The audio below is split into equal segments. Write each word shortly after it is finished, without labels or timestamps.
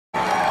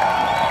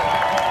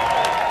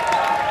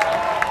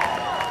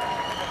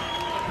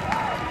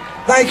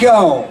Thank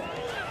y'all.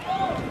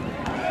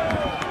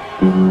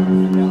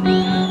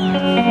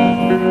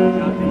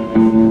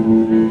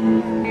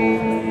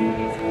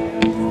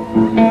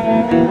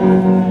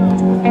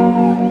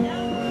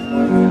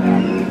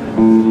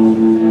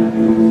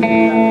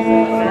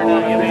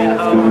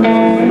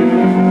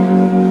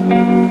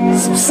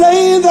 Some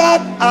say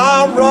that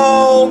I'm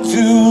wrong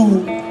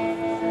too,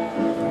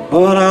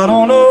 but I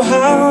don't know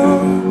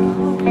how.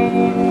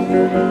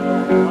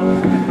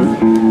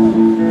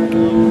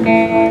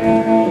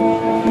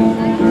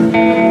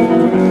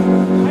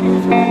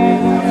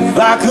 If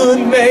I could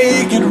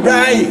make it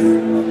right,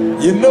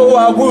 you know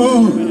I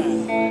would,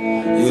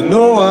 you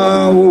know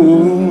I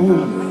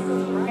would.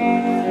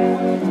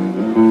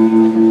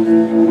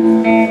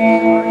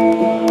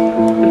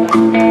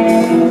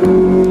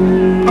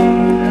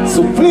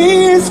 So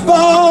please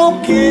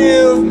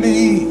forgive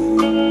me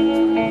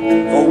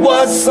for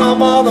what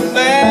some other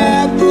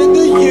man did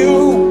to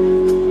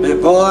you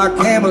before I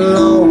came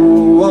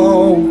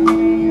along.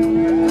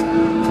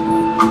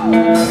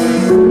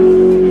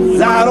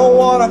 I don't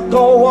wanna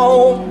go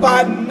on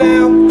fighting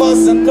and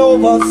fussing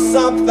over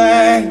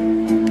something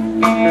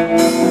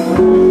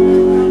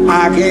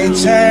I can't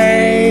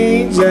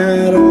change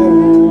at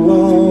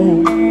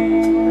all.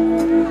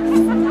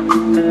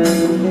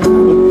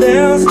 But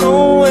there's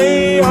no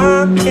way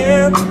I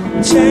can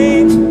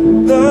change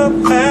the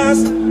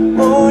past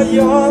or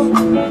your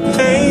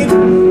pain.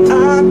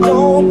 I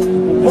don't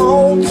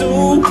want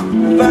to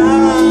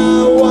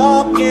by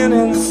walking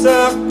in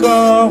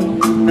circles.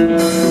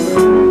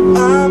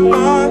 I'm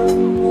not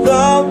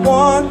the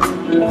one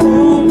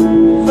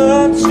who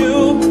hurt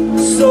you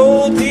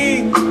so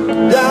deep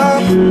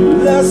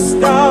down. Let's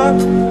start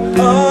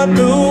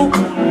anew.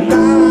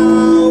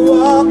 Now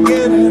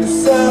walking in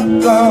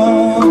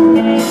circles.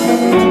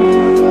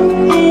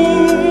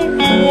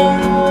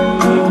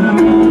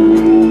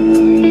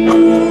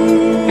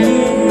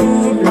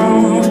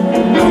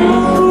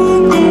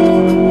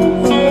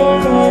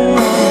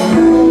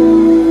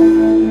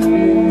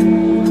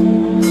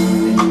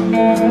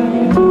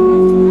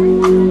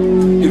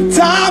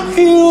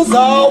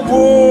 Our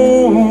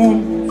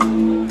wound,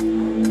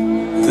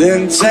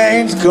 then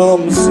change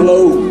comes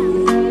slow,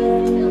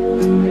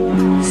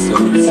 so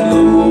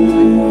slow.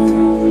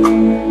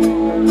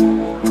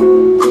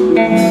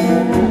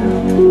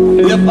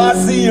 If I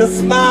see a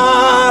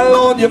smile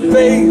on your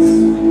face,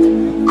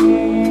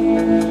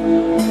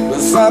 the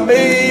sun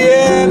may,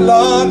 yeah,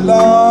 Lord,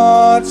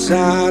 Lord,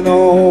 shine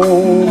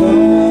on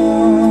us.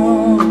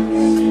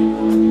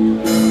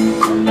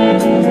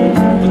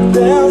 But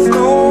there's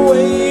no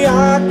way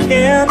I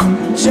can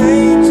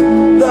change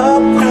the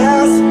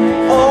past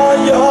or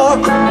your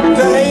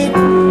pain.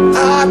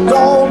 I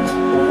don't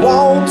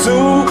want to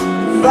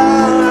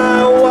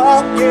fly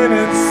walking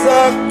in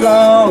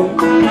circles.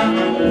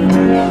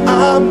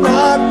 I'm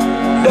not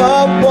the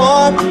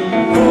one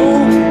who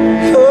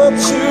hurt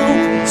you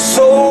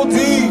so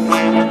deep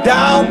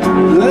down.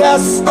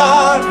 Let's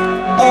start